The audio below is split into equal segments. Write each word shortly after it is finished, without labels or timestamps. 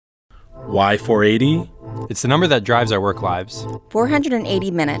Why 480? It's the number that drives our work lives. 480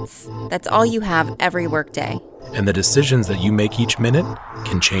 minutes. That's all you have every workday. And the decisions that you make each minute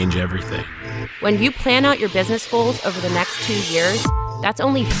can change everything. When you plan out your business goals over the next 2 years, that's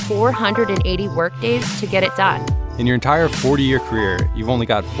only 480 workdays to get it done. In your entire 40-year career, you've only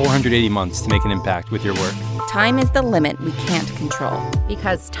got 480 months to make an impact with your work. Time is the limit we can't control.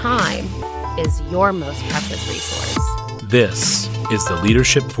 Because time is your most precious resource. This is the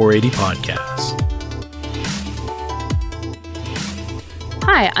Leadership 480 Podcast.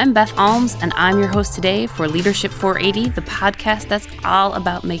 Hi, I'm Beth Almes, and I'm your host today for Leadership 480, the podcast that's all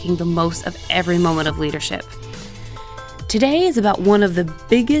about making the most of every moment of leadership. Today is about one of the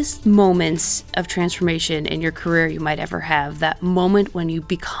biggest moments of transformation in your career you might ever have, that moment when you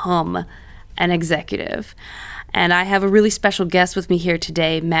become an executive. And I have a really special guest with me here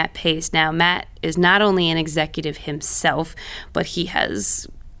today, Matt Paese. Now, Matt is not only an executive himself, but he has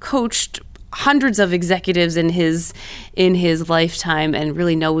coached hundreds of executives in his lifetime and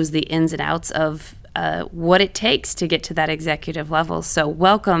really knows the ins and outs of what it takes to get to that executive level. So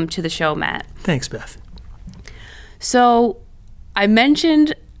welcome to the show, Matt. Thanks, Beth. So I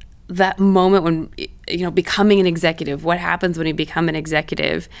mentioned that moment when, becoming an executive. What happens when you become an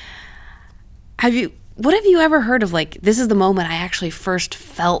executive? What have you ever heard of, like, this is the moment I actually first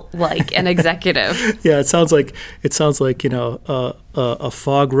felt like an executive? Yeah, it sounds like a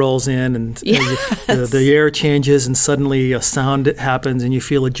fog rolls in and the air changes and suddenly a sound happens and you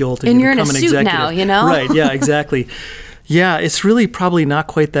feel a jolt and you're become in a an suit executive. Now, you know? Right, yeah, exactly. Yeah, it's really probably not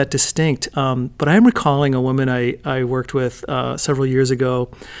quite that distinct. But I'm recalling a woman I worked with several years ago.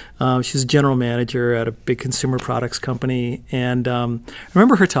 She's a general manager at a big consumer products company. And I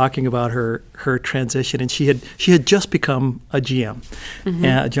remember her talking about her transition. And she had just become a GM,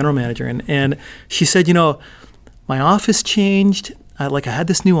 a general manager. And she said, my office changed. I had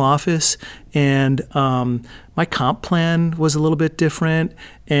this new office. And my comp plan was a little bit different.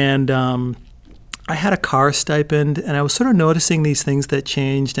 And I had a car stipend, and I was sort of noticing these things that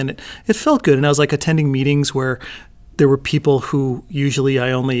changed, and it felt good. And I was attending meetings where there were people who usually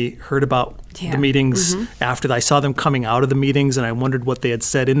I only heard about the meetings after I saw them coming out of the meetings, and I wondered what they had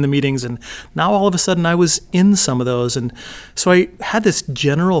said in the meetings. And now all of a sudden I was in some of those. And so I had this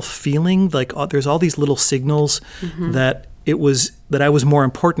general feeling like there's all these little signals that I was more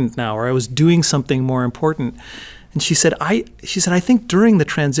important now, or I was doing something more important. And she said, I think during the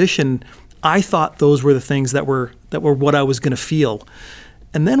transition, I thought those were the things that were what I was going to feel.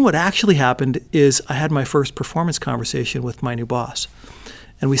 And then what actually happened is I had my first performance conversation with my new boss.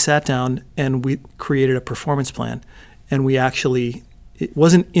 And we sat down and we created a performance plan. And it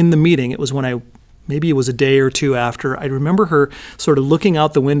wasn't in the meeting, it was maybe it was a day or two after. I remember her sort of looking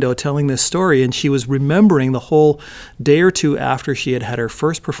out the window telling this story, and she was remembering the whole day or two after she had her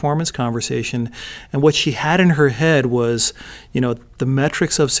first performance conversation. And what she had in her head was, the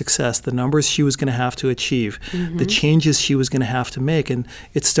metrics of success, the numbers she was going to have to achieve, the changes she was going to have to make. And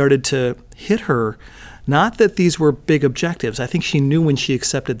it started to hit her. Not that these were big objectives. I think she knew when she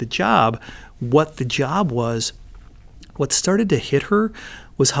accepted the job what the job was. What started to hit her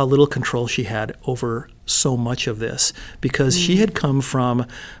was how little control she had over so much of this, because she had come from,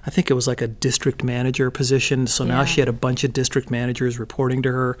 I think it was like a district manager position. So now she had a bunch of district managers reporting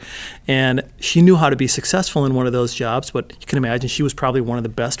to her, and she knew how to be successful in one of those jobs, but you can imagine she was probably one of the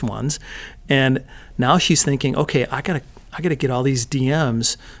best ones. And now she's thinking, okay, I gotta get all these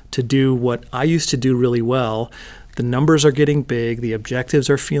DMs to do what I used to do really well. The numbers are getting big. The objectives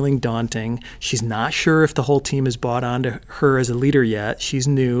are feeling daunting. She's not sure if the whole team has bought onto her as a leader yet. She's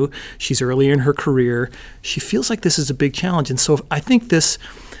new. She's early in her career. She feels like this is a big challenge. And so I think this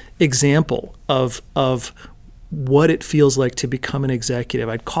example of what it feels like to become an executive,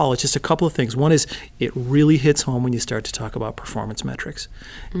 I'd call it just a couple of things. One is it really hits home when you start to talk about performance metrics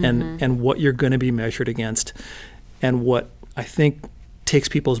and what you're going to be measured against. And what I think takes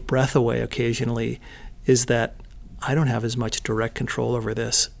people's breath away occasionally is that I don't have as much direct control over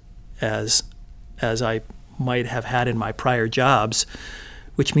this as I might have had in my prior jobs,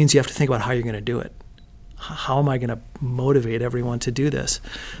 which means you have to think about how you're going to do it. How am I going to motivate everyone to do this?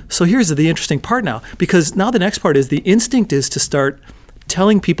 So here's the interesting part now, because now the next part is the instinct is to start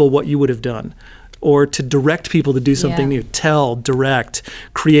telling people what you would have done, or to direct people to do something new. Tell, direct,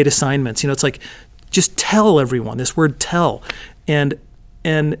 create assignments. It's like, just tell everyone, this word tell. And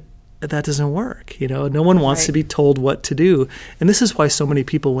that doesn't work. No one wants to be told what to do. And this is why so many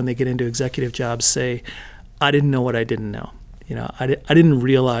people, when they get into executive jobs, say, I didn't know what I didn't know. I didn't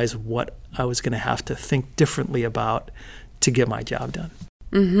realize what I was going to have to think differently about to get my job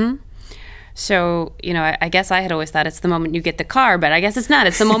done. So, I guess I had always thought it's the moment you get the car, but I guess it's not.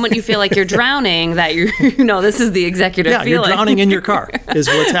 It's the moment you feel like you're drowning that this is the executive feeling. You're drowning in your car is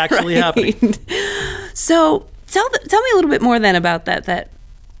what's actually happening. So tell me a little bit more then about that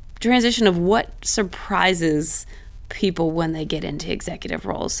transition of what surprises people when they get into executive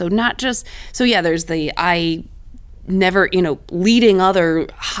roles. So there's I never, leading other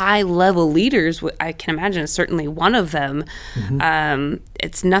high-level leaders, I can imagine is certainly one of them. Mm-hmm.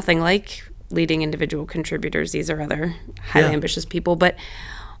 It's nothing like leading individual contributors. These are other highly ambitious people. But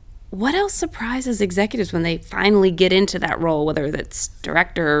what else surprises executives when they finally get into that role, whether that's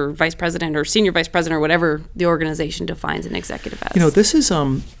director or vice president or senior vice president or whatever the organization defines an executive as? This is,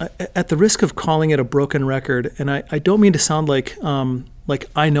 at the risk of calling it a broken record, and I don't mean to sound like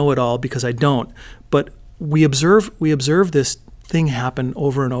I know it all, because I don't, but we observe this thing happen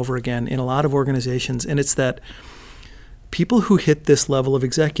over and over again in a lot of organizations, and it's that people who hit this level of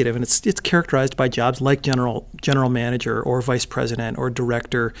executive, and it's characterized by jobs like general manager or vice president or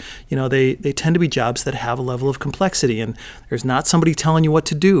director, they tend to be jobs that have a level of complexity, and there's not somebody telling you what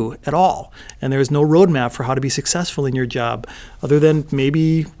to do at all, and there's no roadmap for how to be successful in your job other than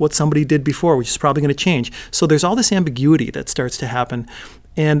maybe what somebody did before, which is probably going to change. So there's all this ambiguity that starts to happen.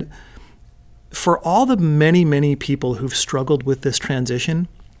 And for all the many, many people who've struggled with this transition,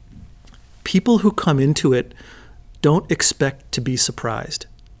 people who come into it don't expect to be surprised,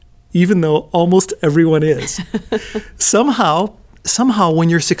 even though almost everyone is. Somehow, when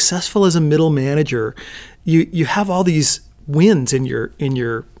you're successful as a middle manager, you have all these wins in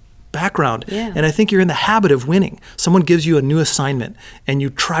your background, and I think you're in the habit of winning. Someone gives you a new assignment, and you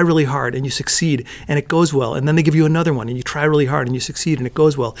try really hard, and you succeed, and it goes well. And then they give you another one, and you try really hard, and you succeed, and it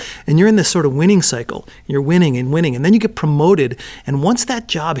goes well. And you're in this sort of winning cycle. You're winning and winning, and then you get promoted. And once that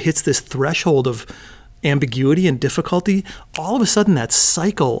job hits this threshold of ambiguity and difficulty, all of a sudden that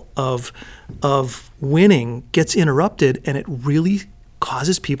cycle of winning gets interrupted, and it really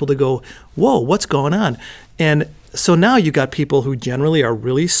causes people to go, whoa, what's going on? And so now you got people who generally are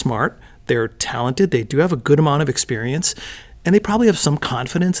really smart, they're talented, they do have a good amount of experience, and they probably have some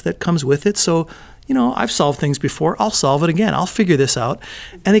confidence that comes with it. So, I've solved things before, I'll solve it again, I'll figure this out.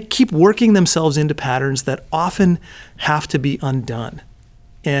 And they keep working themselves into patterns that often have to be undone.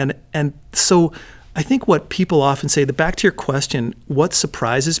 And so I think what people often say, back to your question, what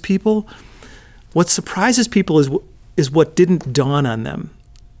surprises people? What surprises people is what didn't dawn on them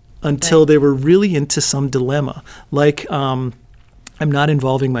until they were really into some dilemma, like I'm not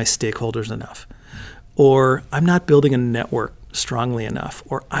involving my stakeholders enough, or I'm not building a network strongly enough,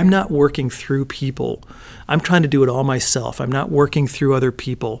 or I'm not working through people. I'm trying to do it all myself. I'm not working through other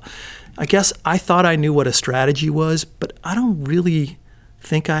people. I guess I thought I knew what a strategy was, but I don't really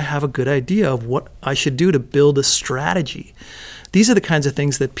think I have a good idea of what I should do to build a strategy. These are the kinds of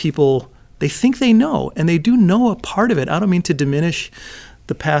things that people, they think they know, and they do know a part of it. I don't mean to diminish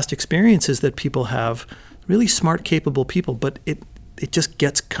the past experiences that people have, really smart, capable people, but it just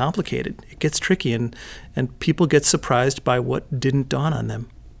gets complicated. It gets tricky, and people get surprised by what didn't dawn on them.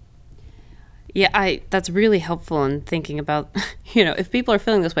 Yeah, that's really helpful in thinking about, if people are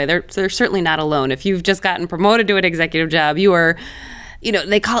feeling this way, they're certainly not alone. If you've just gotten promoted to an executive job, you are,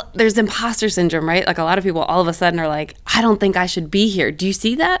 they call it, there's imposter syndrome, right? Like a lot of people all of a sudden are like, I don't think I should be here. Do you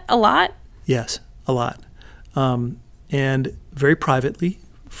see that a lot? Yes, a lot. And very privately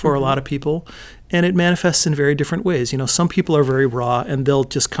for a lot of people. And it manifests in very different ways. Some people are very raw, and they'll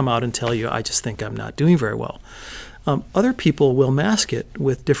just come out and tell you, I just think I'm not doing very well. Other people will mask it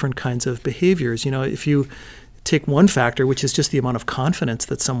with different kinds of behaviors. If you take one factor, which is just the amount of confidence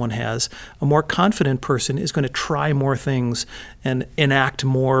that someone has, a more confident person is going to try more things and enact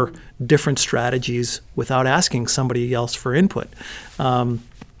more different strategies without asking somebody else for input.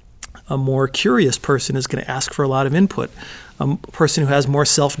 A more curious person is going to ask for a lot of input. A person who has more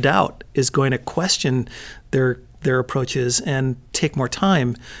self-doubt is going to question their approaches and take more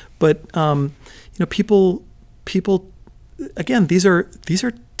time. But people again, these are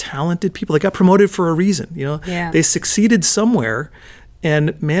talented people. They got promoted for a reason. They succeeded somewhere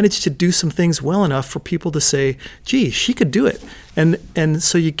and managed to do some things well enough for people to say, gee, she could do it. And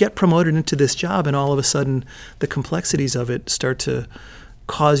so you get promoted into this job, and all of a sudden the complexities of it start to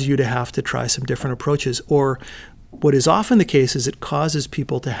cause you to have to try some different approaches. Or what is often the case is it causes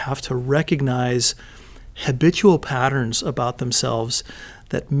people to have to recognize habitual patterns about themselves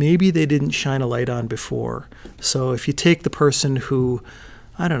that maybe they didn't shine a light on before. So if you take the person who,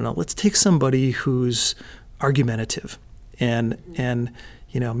 let's take somebody who's argumentative, and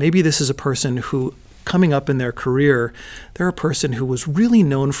maybe this is a person who, coming up in their career, they're a person who was really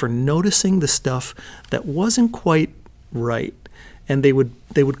known for noticing the stuff that wasn't quite right and they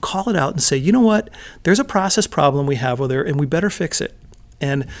would call it out and say, you know what, there's a process problem we have with her, and we better fix it.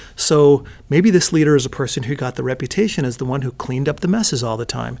 And so maybe this leader is a person who got the reputation as the one who cleaned up the messes all the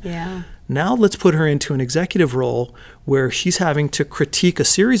time. Yeah. Now let's put her into an executive role where she's having to critique a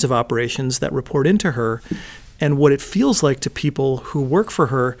series of operations that report into her. And what it feels like to people who work for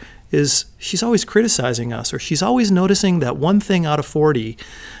her is she's always criticizing us, or she's always noticing that one thing out of 40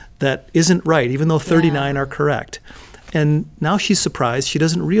 that isn't right, even though 39 are correct. And now she's surprised. She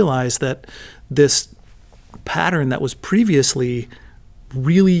doesn't realize that this pattern that was previously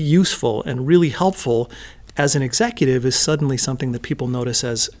really useful and really helpful as an executive is suddenly something that people notice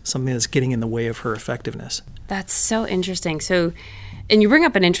as something that's getting in the way of her effectiveness. That's so interesting. So, and you bring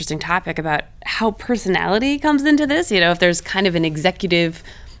up an interesting topic about how personality comes into this. If there's kind of an executive,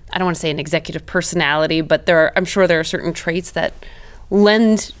 I don't want to say an executive personality, but I'm sure there are certain traits that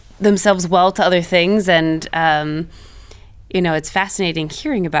lend themselves well to other things. And, it's fascinating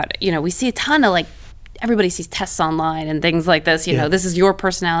hearing about it. We see a ton of everybody sees tests online and things like this. This is your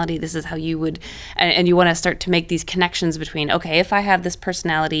personality. This is how you would, and you want to start to make these connections between, okay, if I have this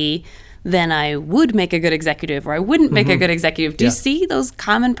personality, then I would make a good executive, or I wouldn't make a good executive. Do you see those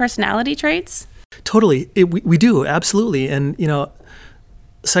common personality traits? Totally. We do, absolutely. And,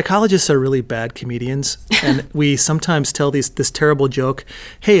 psychologists are really bad comedians, and we sometimes tell this terrible joke,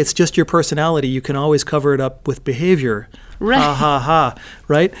 hey, it's just your personality. You can always cover it up with behavior. Right. Ha, ha, ha,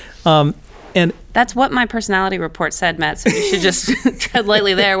 right? And that's what my personality report said, Matt. So you should just tread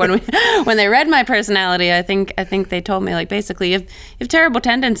lightly there. When they read my personality, I think they told me basically you have terrible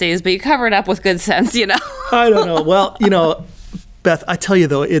tendencies, but you cover it up with good sense. I don't know. Well, Beth, I tell you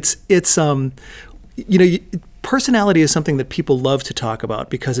though, it's personality is something that people love to talk about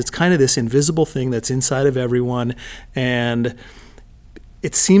because it's kind of this invisible thing that's inside of everyone, and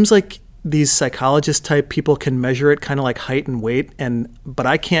it seems like these psychologist type people can measure it kind of like height and weight, but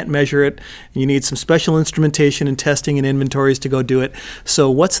I can't measure it. You need some special instrumentation and testing and inventories to go do it.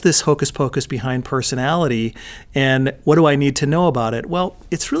 So what's this hocus pocus behind personality, and what do I need to know about it? Well,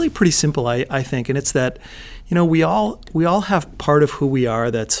 it's really pretty simple, I think, and it's that, we all have part of who we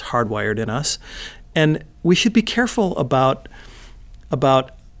are that's hardwired in us, and we should be careful about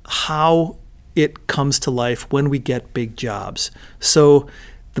how it comes to life when we get big jobs. So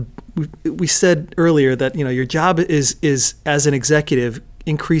we said earlier that your job is as an executive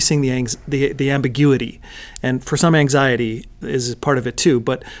increasing the ambiguity, and for some anxiety is part of it too.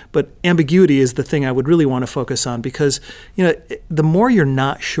 But ambiguity is the thing I would really want to focus on, because the more you're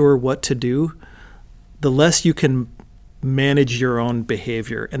not sure what to do, the less you can manage your own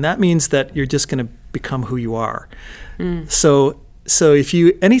behavior, and that means that you're just going to become who you are. So if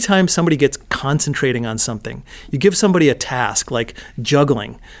anytime somebody gets concentrating on something, you give somebody a task like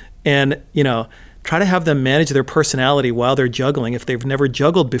juggling, and try to have them manage their personality while they're juggling if they've never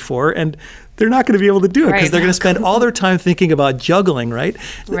juggled before, and they're not going to be able to do it because they're going to spend all their time thinking about juggling, right?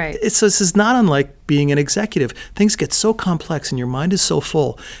 Right. So this is not unlike being an executive. Things get so complex and your mind is so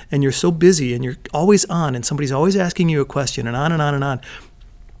full and you're so busy and you're always on and somebody's always asking you a question and on and on and on,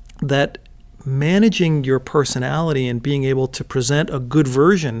 that managing your personality and being able to present a good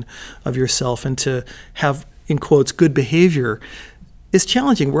version of yourself and to have, in quotes, good behavior is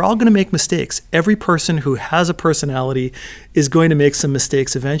challenging. We're all going to make mistakes. Every person who has a personality is going to make some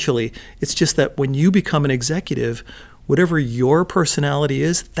mistakes eventually. It's just that when you become an executive, whatever your personality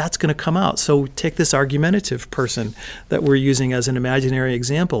is, that's going to come out. So take this argumentative person that we're using as an imaginary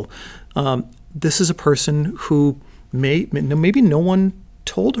example. This is a person who maybe no one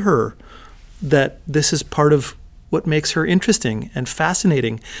told her that this is part of what makes her interesting and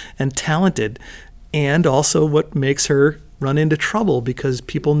fascinating and talented, and also what makes her run into trouble because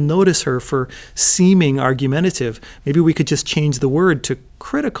people notice her for seeming argumentative. Maybe we could just change the word to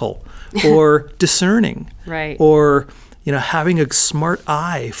critical or discerning, right? Or having a smart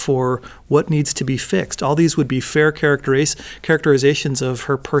eye for what needs to be fixed. All these would be fair characterizations of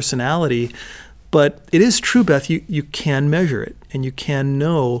her personality. But it is true, Beth, you can measure it, and you can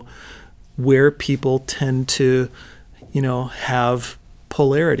know where people tend to, have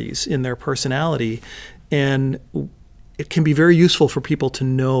polarities in their personality. And it can be very useful for people to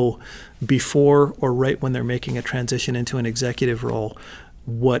know before or right when they're making a transition into an executive role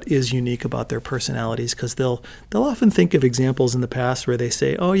what is unique about their personalities, because they'll often think of examples in the past where they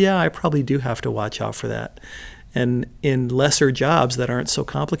say, oh yeah, I probably do have to watch out for that. And in lesser jobs that aren't so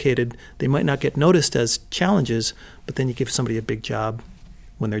complicated, they might not get noticed as challenges, but then you give somebody a big job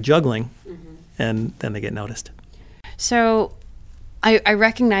when they're juggling, and then they get noticed. So I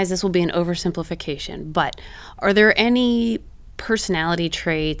recognize this will be an oversimplification, but are there any personality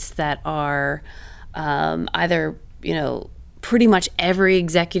traits that are either, pretty much every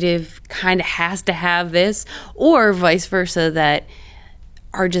executive kind of has to have this, or vice versa, that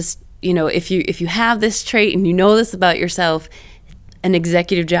are just, if you have this trait and you know this about yourself, an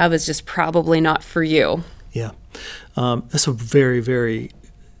executive job is just probably not for you? Yeah. That's a very, very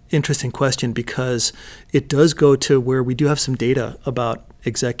interesting question, because it does go to where we do have some data about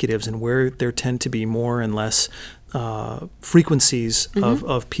executives and where there tend to be more and less frequencies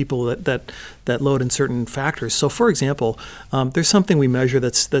of people that load in certain factors. So, for example, there's something we measure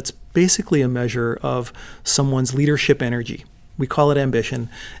that's basically a measure of someone's leadership energy. We call it ambition,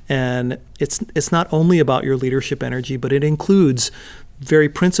 and it's not only about your leadership energy, but it includes very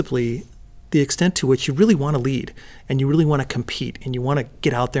principally the extent to which you really want to lead and you really want to compete and you want to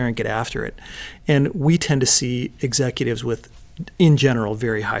get out there and get after it. And we tend to see executives with, in general,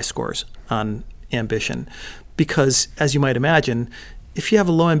 very high scores on ambition, because, as you might imagine, if you have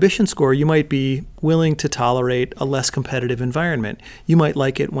a low ambition score, you might be willing to tolerate a less competitive environment. You might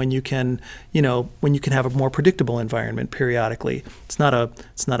like it when you can have a more predictable environment periodically. It's not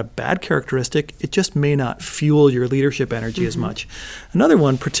a bad characteristic. It just may not fuel your leadership energy as much. Another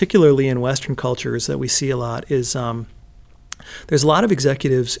one, particularly in Western cultures, that we see a lot is there's a lot of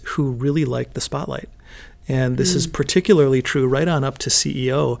executives who really like the spotlight. And this is particularly true right on up to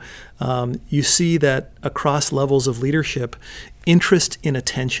CEO. You see that across levels of leadership, interest in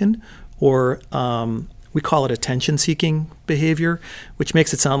attention, or we call it attention-seeking behavior, which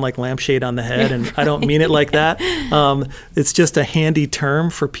makes it sound like lampshade on the head, and I don't mean it like that. It's just a handy term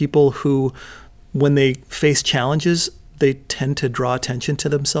for people who, when they face challenges, they tend to draw attention to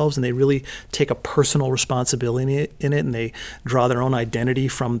themselves, and they really take a personal responsibility in it, and they draw their own identity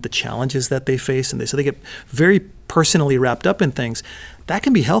from the challenges that they face, and so they get very personally wrapped up in things. That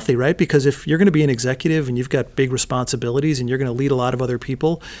can be healthy, right? Because if you're going to be an executive and you've got big responsibilities and you're going to lead a lot of other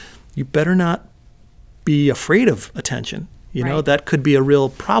people, you better not be afraid of attention. That could be a real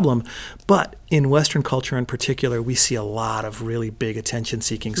problem. But in Western culture in particular, we see a lot of really big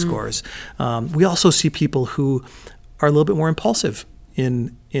attention-seeking scores. We also see people who are a little bit more impulsive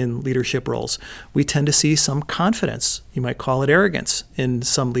in leadership roles. We tend to see some confidence, you might call it arrogance, in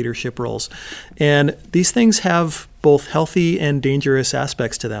some leadership roles. And these things have both healthy and dangerous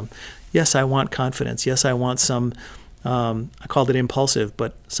aspects to them. Yes, I want confidence. Yes, I want some, I called it impulsive,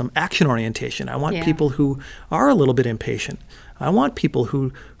 but some action orientation. I want people who are a little bit impatient. I want people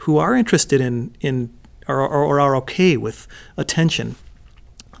who are interested in or are okay with attention.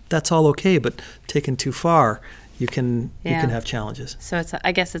 That's all okay, but taken too far, you can have challenges. So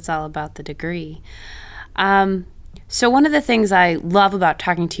I guess it's all about the degree. So one of the things I love about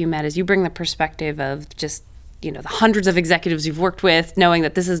talking to you, Matt, is you bring the perspective of just the hundreds of executives you've worked with, knowing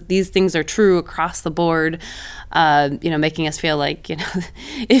that these things are true across the board. Making us feel like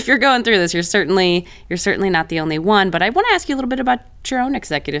if you're going through this, you're certainly not the only one. But I want to ask you a little bit about your own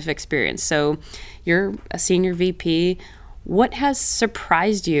executive experience. So you're a senior VP. What has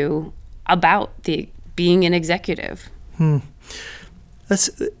surprised you about being an executive?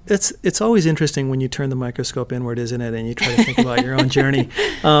 It's always interesting when you turn the microscope inward, isn't it? And you try to think about your own journey.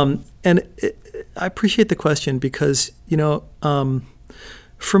 I appreciate the question because,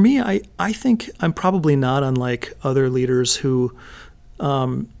 for me, I think I'm probably not unlike other leaders who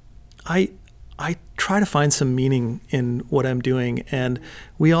I try to find some meaning in what I'm doing. And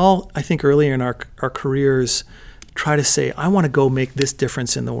we all, I think earlier in our careers, try to say, I want to go make this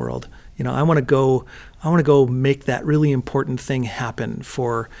difference in the world. I want to go make that really important thing happen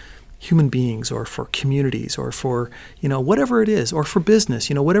for human beings or for communities or for, whatever it is, or for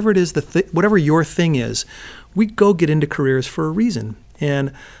business, whatever it is, whatever your thing is, we go get into careers for a reason.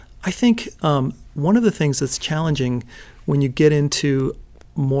 And I think one of the things that's challenging when you get into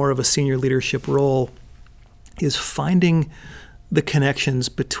more of a senior leadership role is finding the connections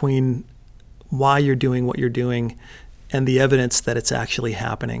between why you're doing what you're doing and the evidence that it's actually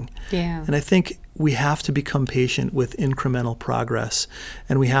happening. Yeah. And I think we have to become patient with incremental progress,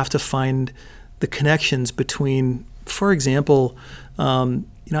 and we have to find the connections between, for example,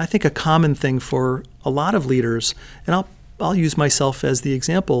 I think a common thing for a lot of leaders, and I'll use myself as the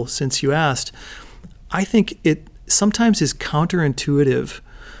example since you asked, I think it sometimes is counterintuitive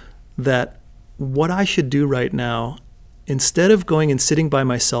that what I should do right now, instead of going and sitting by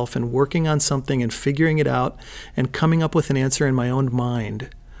myself and working on something and figuring it out and coming up with an answer in my own mind,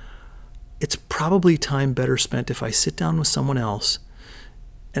 it's probably time better spent if I sit down with someone else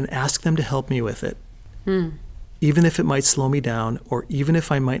and ask them to help me with it. Even if it might slow me down, or even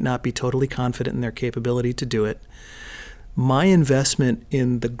if I might not be totally confident in their capability to do it. My investment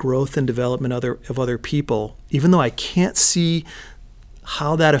in the growth and development of other people, even though I can't see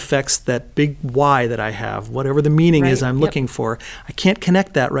how that affects that big why that I have, whatever the meaning is I'm looking for. I can't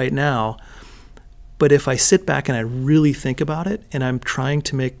connect that right now. But if I sit back and I really think about it, and I'm trying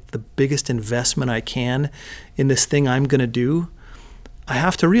to make the biggest investment I can in this thing I'm going to do, I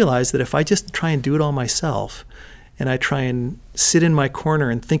have to realize that if I just try and do it all myself, and I try and sit in my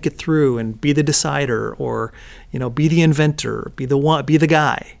corner and think it through and be the decider, or, be the inventor, be the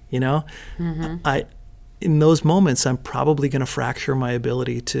guy, in those moments, I'm probably going to fracture my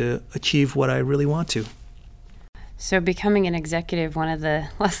ability to achieve what I really want to. So becoming an executive, one of the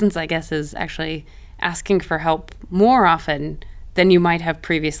lessons, I guess, is actually asking for help more often than you might have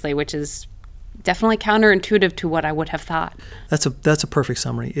previously, which is definitely counterintuitive to what I would have thought. That's a perfect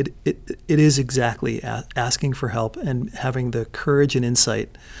summary. It is exactly asking for help and having the courage and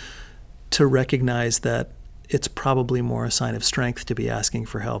insight to recognize that it's probably more a sign of strength to be asking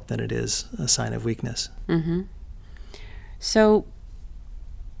for help than it is a sign of weakness. Mm-hmm. So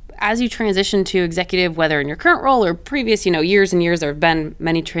as you transition to executive, whether in your current role or previous, years and years, there have been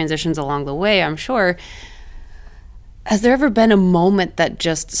many transitions along the way, I'm sure. Has there ever been a moment that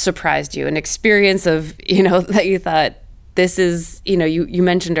just surprised you, an experience of, that you thought, this is, you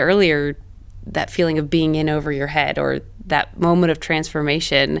mentioned earlier that feeling of being in over your head, or that moment of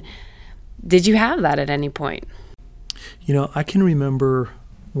transformation. Did you have that at any point? I can remember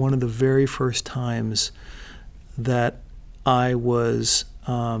one of the very first times that I was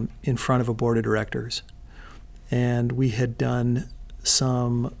in front of a board of directors, and we had done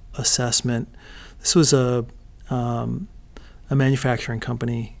some assessment. This was a manufacturing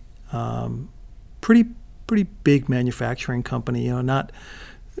company, pretty big manufacturing company. Not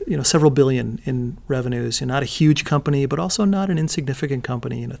several billion in revenues. Not a huge company, but also not an insignificant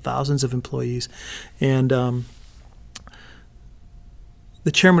company. Thousands of employees, and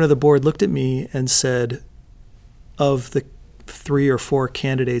the chairman of the board looked at me and said, of the 3 or 4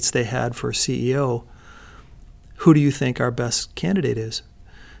 candidates they had for CEO, who do you think our best candidate is?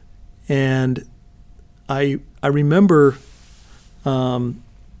 And I remember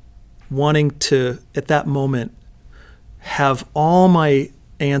wanting to, at that moment, have all my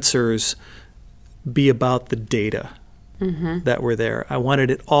answers be about the data that were there. I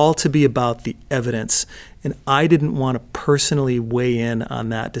wanted it all to be about the evidence, and I didn't want to personally weigh in on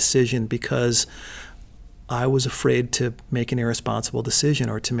that decision because I was afraid to make an irresponsible decision,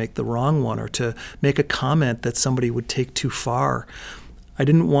 or to make the wrong one, or to make a comment that somebody would take too far. I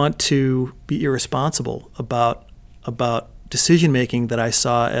didn't want to be irresponsible about decision making that I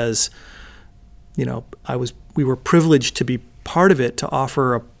saw as, we were privileged to be part of it, to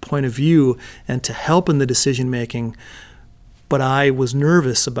offer a point of view and to help in the decision making. But I was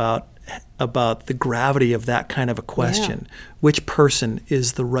nervous about the gravity of that kind of a question. Yeah. Which person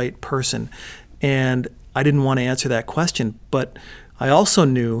is the right person? And I didn't want to answer that question, but I also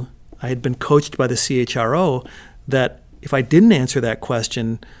knew, I had been coached by the CHRO, that if I didn't answer that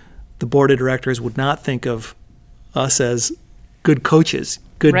question, the board of directors would not think of us as good coaches,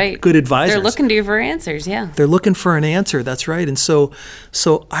 good advisors. They're looking to you for answers, yeah. They're looking for an answer, that's right. And so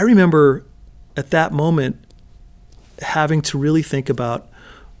I remember at that moment having to really think about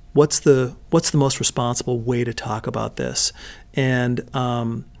what's the most responsible way to talk about this. And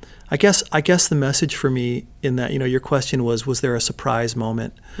I guess the message for me in that, your question was there a surprise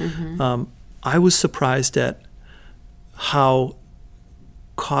moment? Mm-hmm. I was surprised at how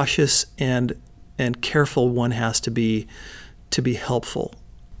cautious and careful one has to be helpful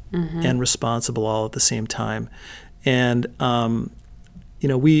and responsible all at the same time. And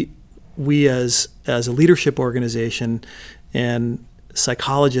we as a leadership organization and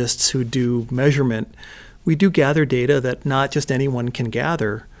psychologists who do measurement, we do gather data that not just anyone can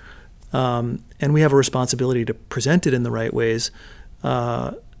gather. And we have a responsibility to present it in the right ways.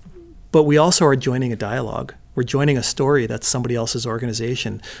 But we also are joining a dialogue. We're joining a story that's somebody else's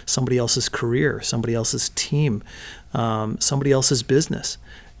organization, somebody else's career, somebody else's team, somebody else's business.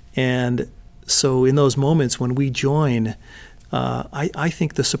 And so in those moments when we join, I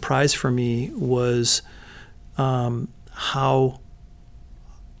think the surprise for me was how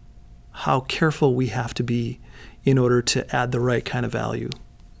careful we have to be in order to add the right kind of value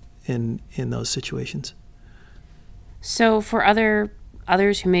in those situations. So for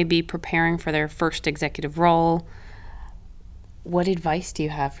others who may be preparing for their first executive role, what advice do you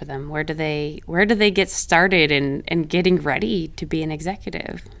have for them? Where do they get started in getting ready to be an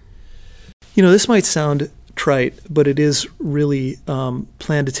executive? This might sound trite, but it is really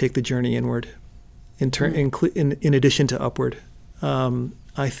plan to take the journey inward in addition to upward.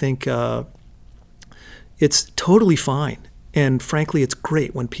 I think it's totally fine. And frankly, it's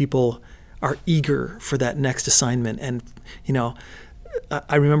great when people are eager for that next assignment. And,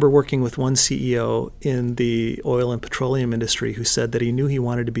 I remember working with one CEO in the oil and petroleum industry who said that he knew he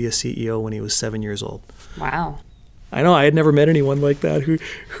wanted to be a CEO when he was 7 years old. Wow. I know, I had never met anyone like that who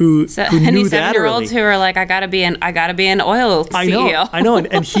Any knew that early. 7-year-olds who are like, I gotta be an oil CEO. I know,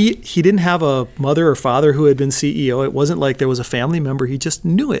 and he didn't have a mother or father who had been CEO. It wasn't like there was a family member. He just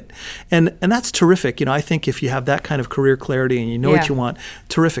knew it, and that's terrific. You know, I think if you have that kind of career clarity and you know what you want,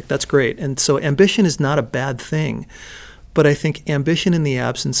 terrific. That's great. And so ambition is not a bad thing, but I think ambition in the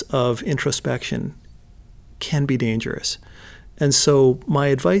absence of introspection can be dangerous. And so my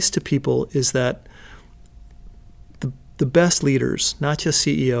advice to people is that the best leaders, not just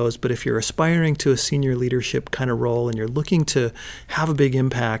CEOs, but if you're aspiring to a senior leadership kind of role and you're looking to have a big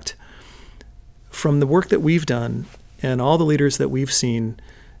impact, from the work that we've done and all the leaders that we've seen,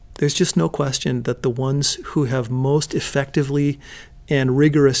 there's just no question that the ones who have most effectively and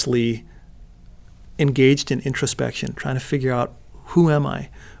rigorously engaged in introspection, trying to figure out, who am I?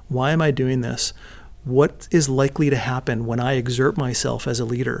 Why am I doing this? What is likely to happen when I exert myself as a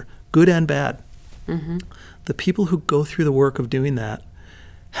leader, good and bad? Mm-hmm. The people who go through the work of doing that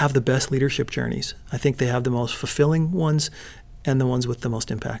have the best leadership journeys. I think they have the most fulfilling ones and the ones with the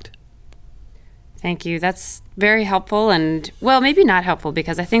most impact. Thank you. That's very helpful, and well, maybe not helpful,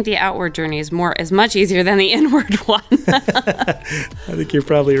 because I think the outward journey is much easier than the inward one. I think you're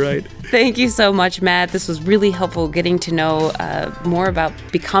probably right. Thank you so much, Matt. This was really helpful getting to know more about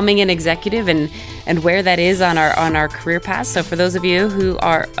becoming an executive and where that is on our career path. So for those of you who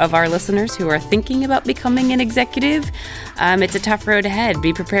are of our listeners who are thinking about becoming an executive, it's a tough road ahead.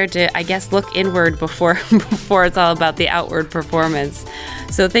 Be prepared to, I guess, look inward before it's all about the outward performance.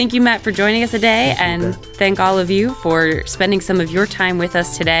 So thank you, Matt, for joining us today, and thank all of you for spending some of your time with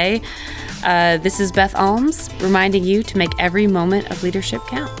us today. This is Beth Almes reminding you to make every moment of leadership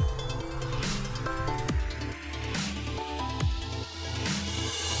count.